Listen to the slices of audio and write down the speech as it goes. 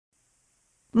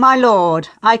My lord,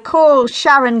 I call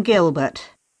Sharon Gilbert."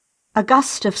 A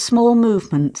gust of small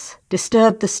movements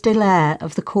disturbed the still air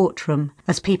of the courtroom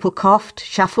as people coughed,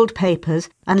 shuffled papers,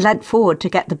 and leant forward to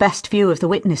get the best view of the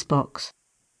witness box.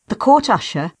 The court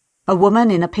usher, a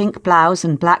woman in a pink blouse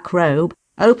and black robe,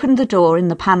 opened the door in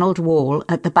the panelled wall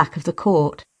at the back of the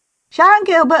court. "Sharon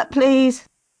Gilbert, please."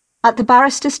 At the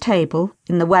barrister's table,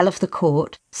 in the well of the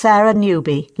court, Sarah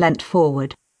Newby leant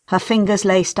forward, her fingers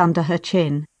laced under her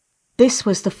chin. This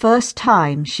was the first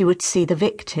time she would see the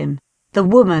victim, the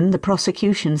woman the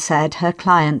prosecution said her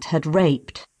client had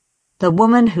raped, the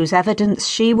woman whose evidence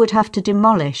she would have to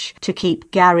demolish to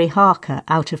keep Gary Harker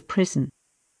out of prison,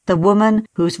 the woman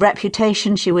whose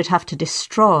reputation she would have to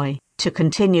destroy to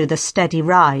continue the steady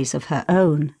rise of her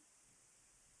own.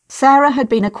 Sarah had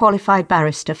been a qualified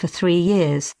barrister for 3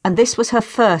 years, and this was her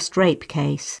first rape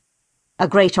case. A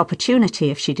great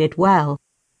opportunity if she did well.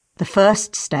 The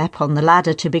first step on the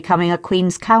ladder to becoming a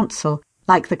Queen's Counsel,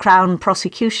 like the Crown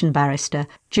prosecution barrister,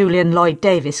 Julian Lloyd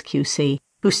Davis QC,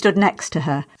 who stood next to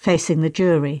her, facing the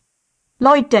jury.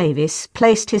 Lloyd Davis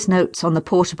placed his notes on the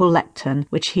portable lectern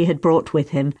which he had brought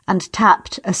with him and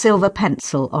tapped a silver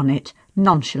pencil on it,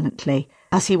 nonchalantly,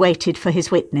 as he waited for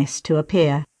his witness to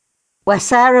appear. Where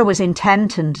Sarah was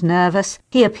intent and nervous,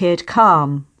 he appeared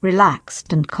calm,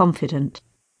 relaxed and confident.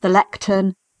 The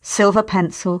lectern, silver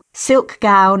pencil, silk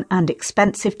gown and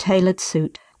expensive tailored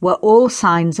suit were all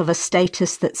signs of a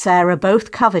status that Sarah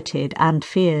both coveted and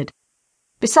feared.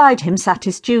 Beside him sat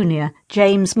his junior,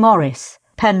 James Morris,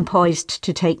 pen poised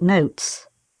to take notes.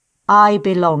 "I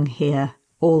belong here,"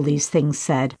 all these things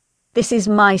said. "This is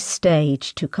my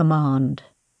stage to command."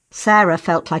 Sarah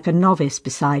felt like a novice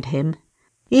beside him.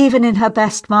 Even in her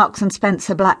best Marks and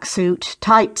Spencer black suit,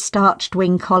 tight starched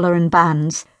wing collar and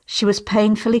bands, she was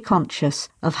painfully conscious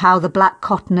of how the black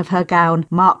cotton of her gown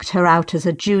marked her out as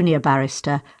a junior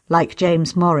barrister, like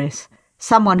James Morris,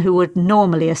 someone who would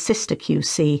normally assist a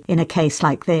QC in a case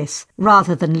like this,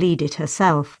 rather than lead it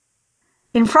herself.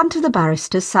 In front of the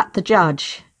barristers sat the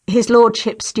judge, his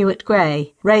lordship Stuart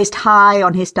Gray, raised high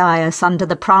on his dais under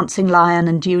the prancing lion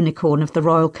and unicorn of the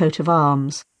royal coat of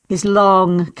arms. His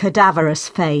long, cadaverous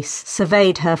face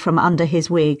surveyed her from under his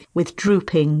wig with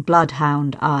drooping,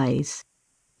 bloodhound eyes.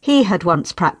 He had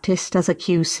once practised as a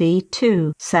QC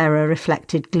too, Sarah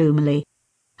reflected gloomily,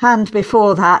 and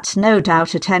before that no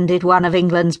doubt attended one of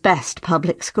England's best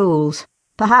public schools,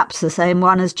 perhaps the same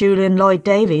one as Julian Lloyd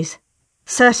Davies.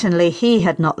 Certainly he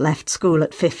had not left school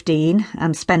at 15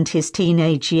 and spent his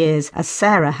teenage years as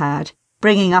Sarah had,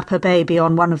 bringing up a baby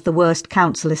on one of the worst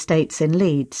council estates in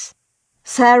Leeds.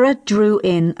 Sarah drew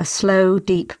in a slow,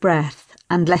 deep breath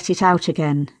and let it out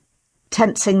again,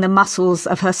 tensing the muscles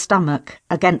of her stomach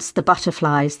against the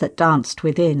butterflies that danced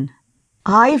within.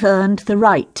 "I've earned the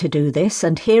right to do this,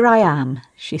 and here I am,"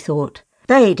 she thought.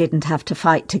 "They didn't have to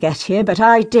fight to get here, but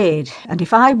I did, and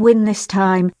if I win this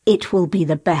time, it will be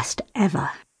the best ever."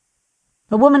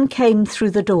 A woman came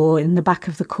through the door in the back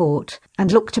of the court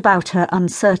and looked about her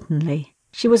uncertainly.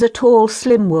 She was a tall,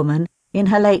 slim woman in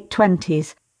her late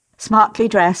 20s, smartly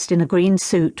dressed in a green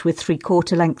suit with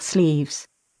 3/4-length sleeves.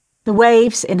 The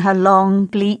waves in her long,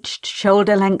 bleached,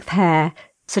 shoulder-length hair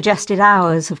suggested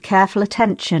hours of careful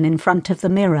attention in front of the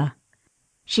mirror.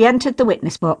 She entered the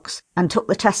witness box and took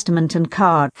the testament and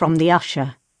card from the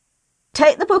usher.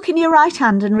 "Take the book in your right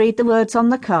hand and read the words on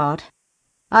the card.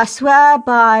 I swear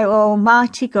by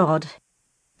Almighty God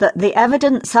that the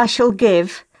evidence I shall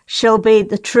give shall be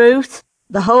the truth,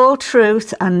 the whole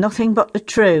truth, and nothing but the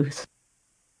truth."